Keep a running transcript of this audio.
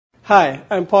Hi,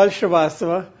 I'm Paul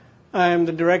Shrivastava. I am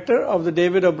the director of the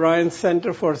David O'Brien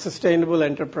Center for Sustainable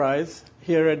Enterprise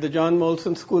here at the John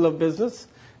Molson School of Business,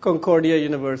 Concordia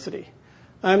University.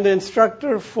 I'm the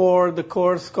instructor for the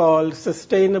course called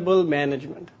Sustainable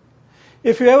Management.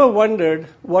 If you ever wondered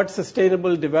what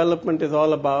sustainable development is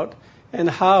all about and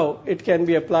how it can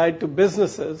be applied to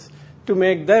businesses to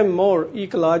make them more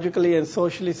ecologically and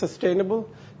socially sustainable,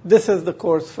 this is the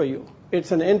course for you.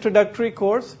 It's an introductory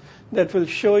course that will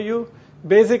show you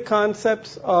basic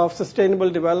concepts of sustainable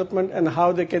development and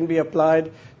how they can be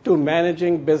applied to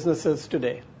managing businesses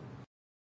today.